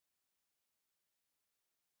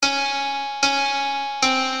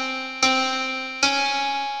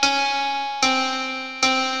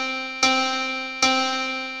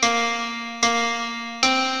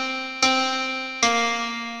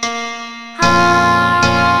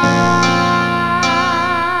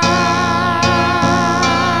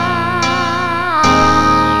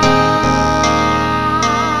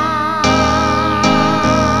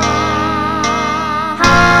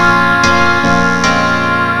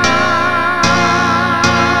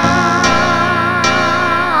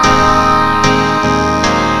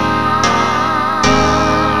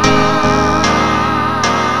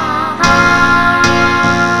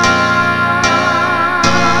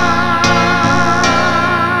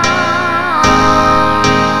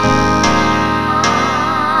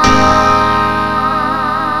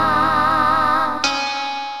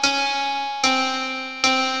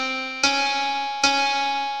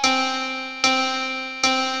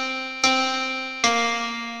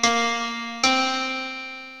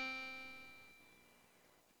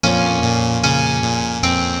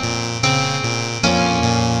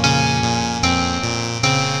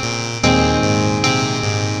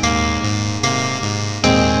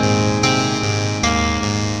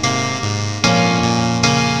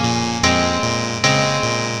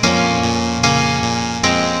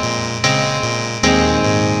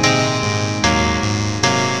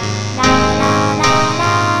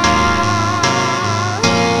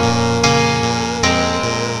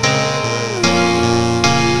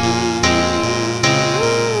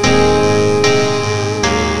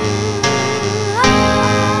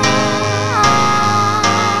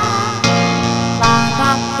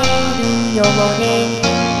ようで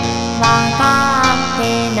わかって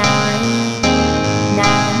ない。何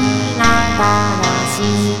が正し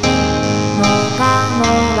いのかも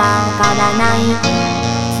わからない。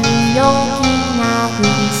強気なふり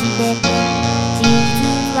して実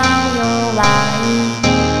は弱い。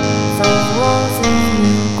そうする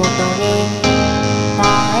ことで耐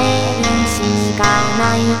えるしかな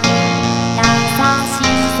い。優し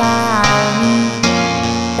さに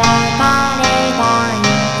抱かれたい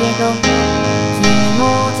けど気持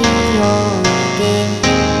ちを受け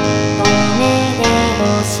止めてほ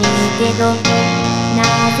しいけど、な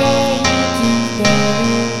ぜ生きてる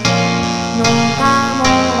のかも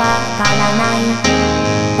わからない。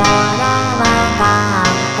ただわかっ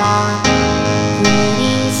たふり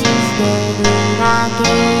してるだけ。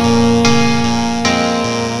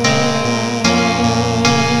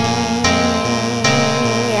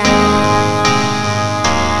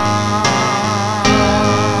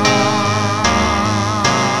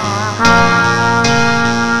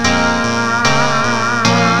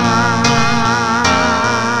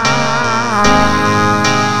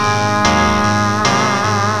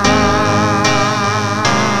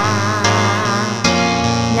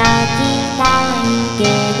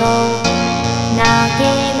泣け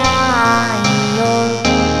ないよ。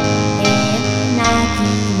変な気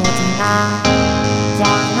持ちが邪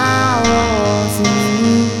魔をする。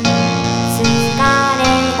好かれ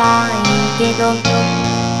たいけど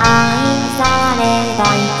愛された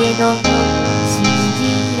いけど、信じ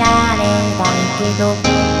られたいけど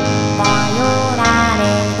頼られ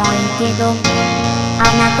たいけど、あ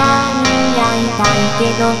なたに会いたいけ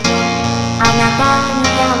どあなたに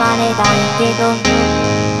会われたいけど、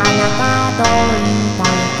あなたと居た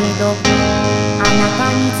いけどあなた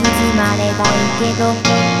に包まれたいけど、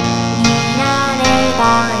見られた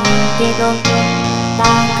いけど、た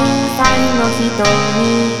くさんの人に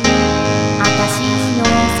私の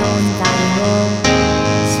存在を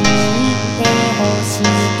知ってほしい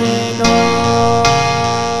けど。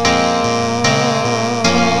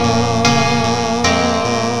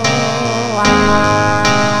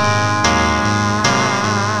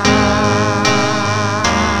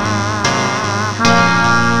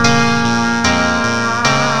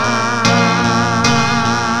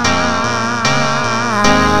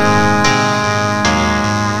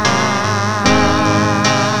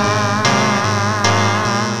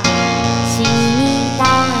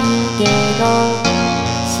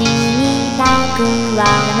死にたくは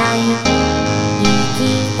ない、生き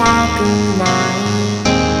たくない、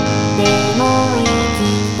でも生き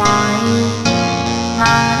たい、ま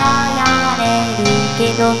だやれるけ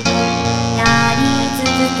ど、やり続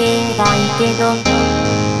けたいけど、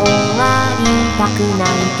終わりたくない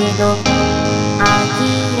けど、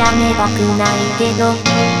諦めたくないけど、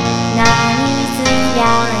何すりゃ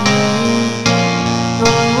いい、どう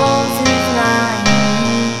すりゃい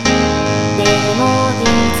い、でも実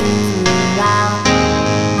は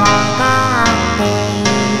わかってい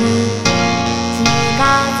る。近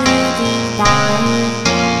づきたい、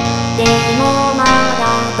でもまだ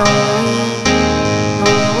遠い。ど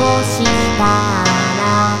うしたら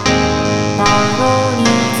たどり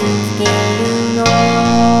着けるの。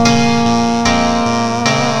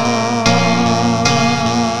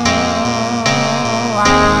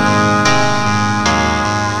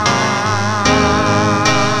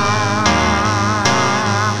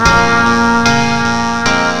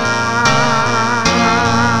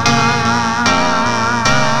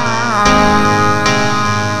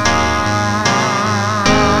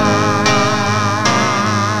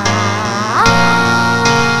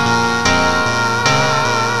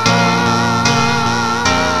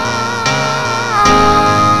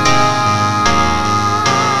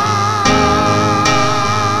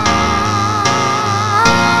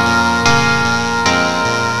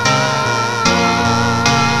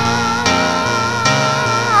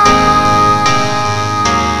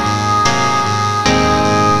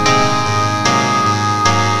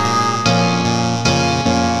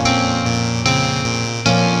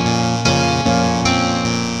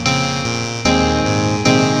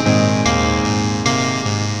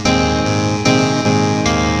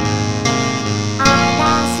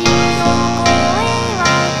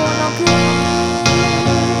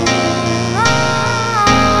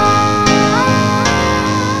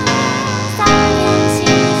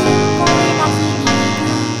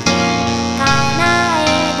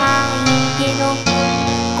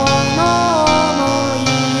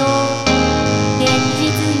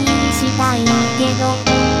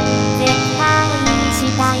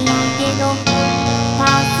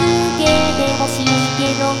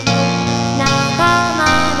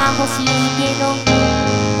欲しいけど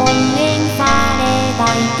応援された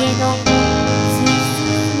いけど、進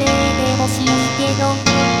めてほしいけど、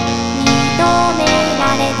認め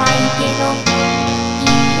られたいけど、い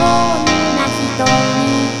ろんな人に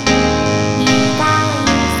理解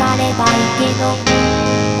されたいけど